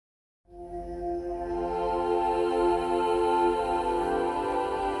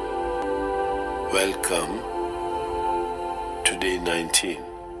Welcome to day 19.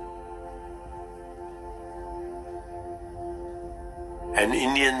 An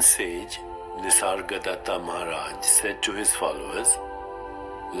Indian sage, Nisargadatta Maharaj, said to his followers,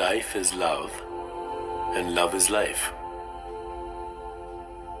 "Life is love and love is life.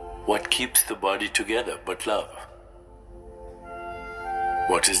 What keeps the body together but love?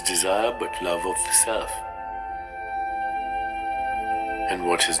 What is desire but love of the self? And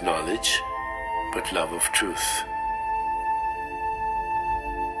what is knowledge but love of truth?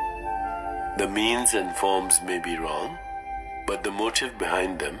 The means and forms may be wrong, but the motive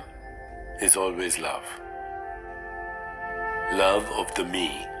behind them is always love. Love of the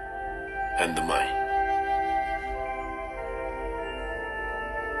me and the mine.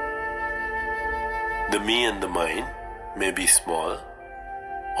 The me and the mine may be small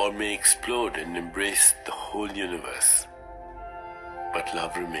or may explode and embrace the whole universe, but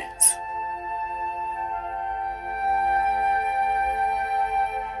love remains.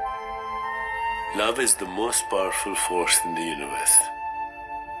 Love is the most powerful force in the universe.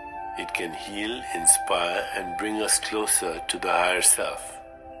 It can heal, inspire, and bring us closer to the higher self.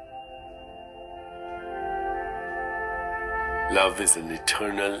 Love is an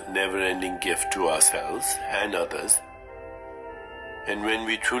eternal, never-ending gift to ourselves and others, and when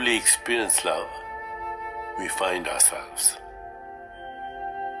we truly experience love, we find ourselves.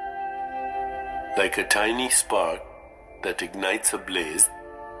 Like a tiny spark that ignites a blaze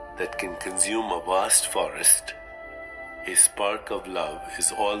that can consume a vast forest, a spark of love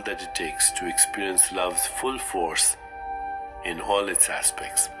is all that it takes to experience love's full force in all its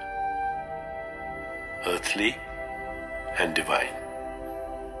aspects, earthly and divine.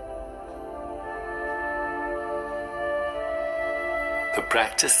 The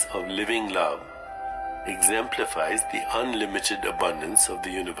practice of living love exemplifies the unlimited abundance of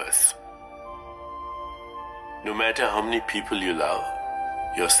the universe. No matter how many people you love,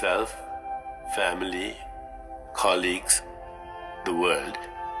 yourself, family, colleagues, the world,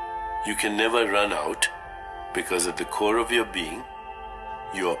 you can never run out because at the core of your being,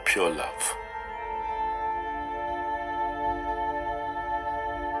 you are pure love.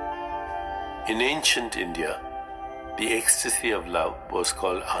 In ancient India, the ecstasy of love was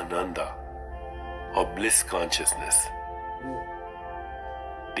called Ananda, or bliss consciousness.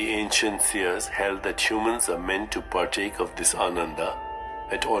 The ancient seers held that humans are meant to partake of this Ananda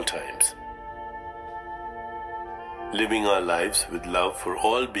at all times. Living our lives with love for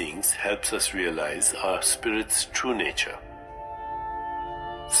all beings helps us realize our spirit's true nature.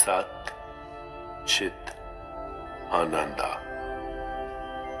 Sat, Chit, Ananda.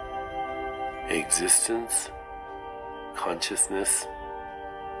 Existence, consciousness,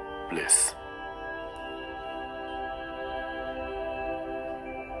 bliss.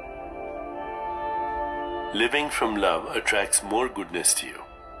 Living from love attracts more goodness to you.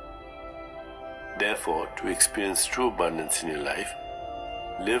 Therefore, to experience true abundance in your life,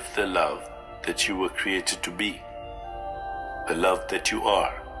 live the love that you were created to be, the love that you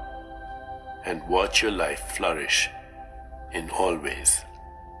are, and watch your life flourish in all ways.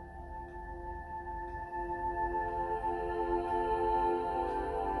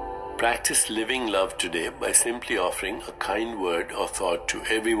 Practice living love today by simply offering a kind word or thought to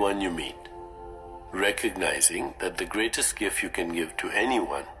everyone you meet, recognizing that the greatest gift you can give to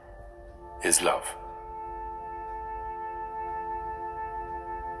anyone is love.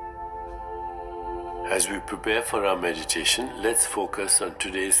 As we prepare for our meditation, let's focus on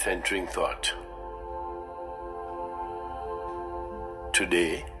today's centering thought.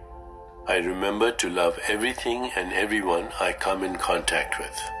 Today, I remember to love everything and everyone I come in contact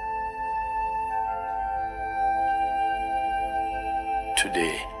with.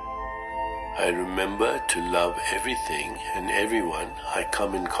 Today, I remember to love everything and everyone I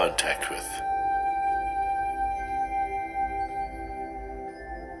come in contact with.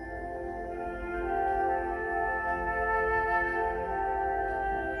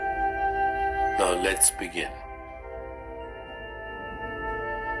 Now let's begin.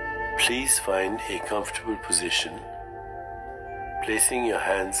 Please find a comfortable position, placing your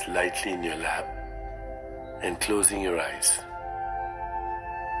hands lightly in your lap and closing your eyes.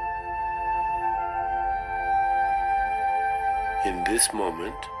 In this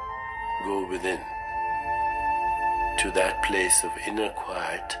moment, go within, to that place of inner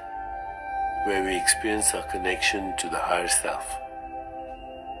quiet where we experience our connection to the higher self.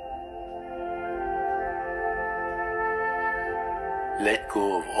 Let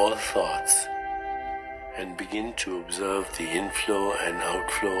go of all thoughts and begin to observe the inflow and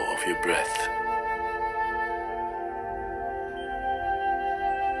outflow of your breath.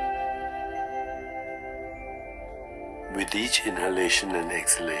 With each inhalation and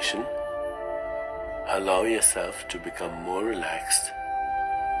exhalation, allow yourself to become more relaxed,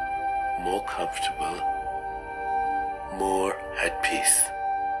 more comfortable, more at peace.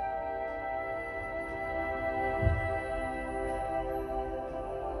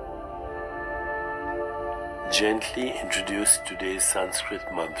 Gently introduce today's Sanskrit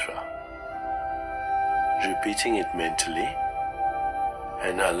mantra, repeating it mentally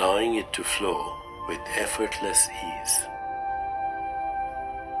and allowing it to flow with effortless ease.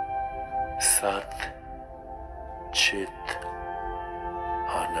 Sat Chit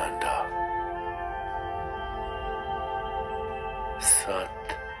Ananda. Sat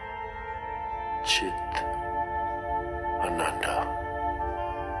Chit Ananda.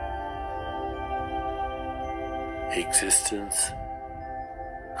 Existence,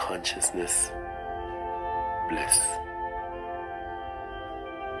 consciousness, bliss.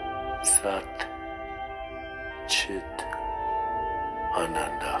 Sat Chit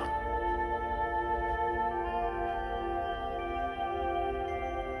Ananda.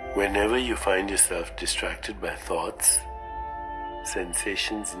 Whenever you find yourself distracted by thoughts,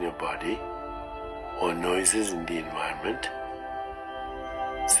 sensations in your body, or noises in the environment,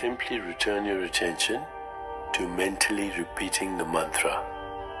 simply return your attention to mentally repeating the mantra.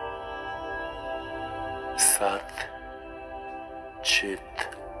 Sat Chit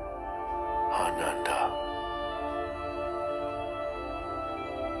Ananda.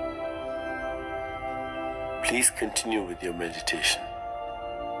 Please continue with your meditation.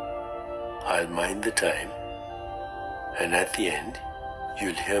 I'll mind the time, and at the end,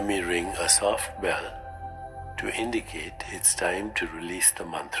 you'll hear me ring a soft bell to indicate it's time to release the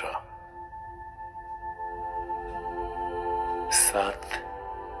mantra. Sat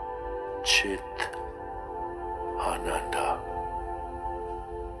Chit Ananda.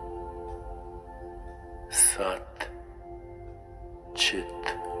 Sat Chit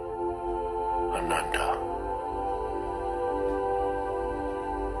Ananda.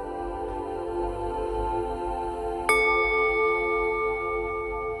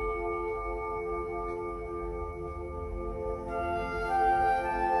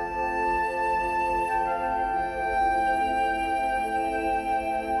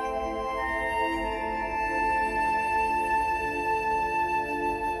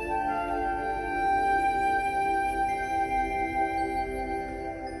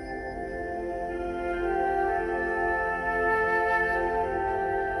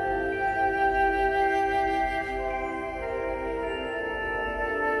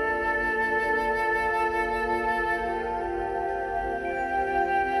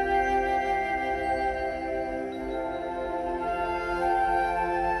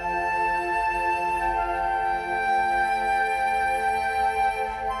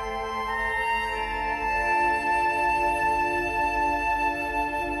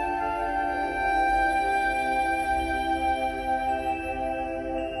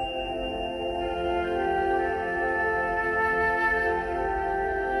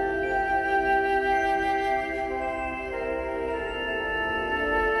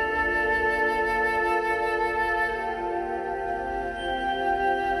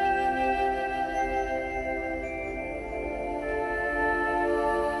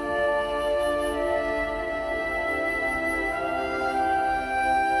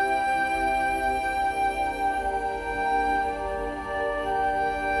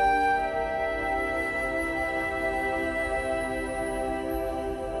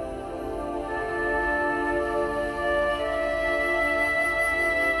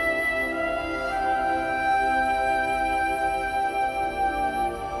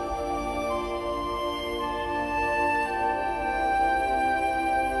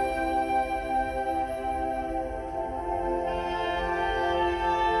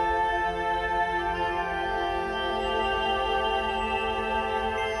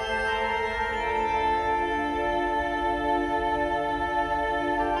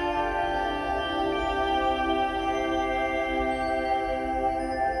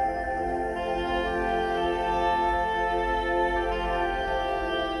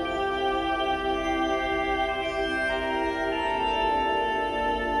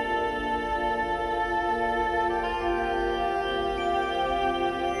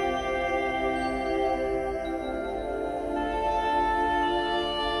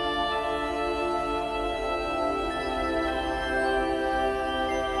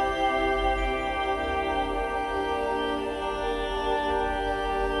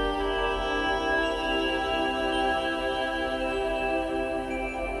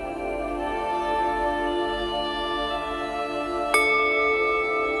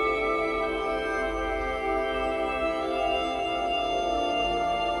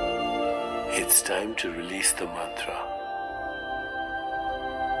 It's time to release the mantra.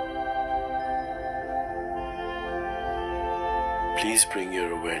 Please bring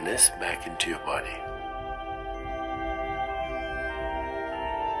your awareness back into your body.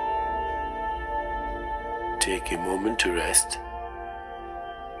 Take a moment to rest,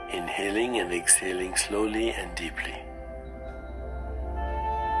 inhaling and exhaling slowly and deeply.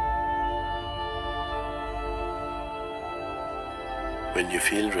 When you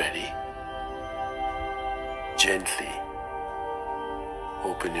feel ready, gently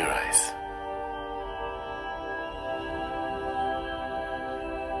open your eyes.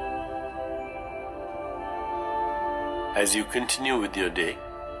 As you continue with your day,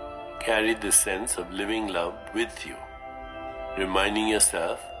 carry the sense of living love with you, reminding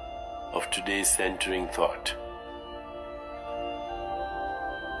yourself of today's centering thought.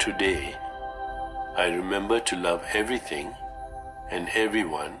 Today, I remember to love everything and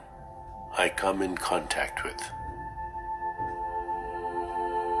everyone I come in contact with.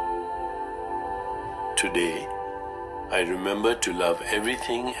 Today, I remember to love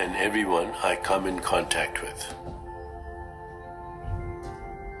everything and everyone I come in contact with.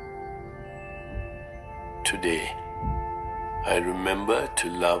 Today, I remember to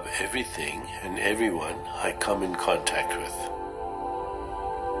love everything and everyone I come in contact with.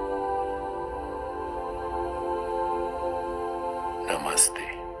 Namaste.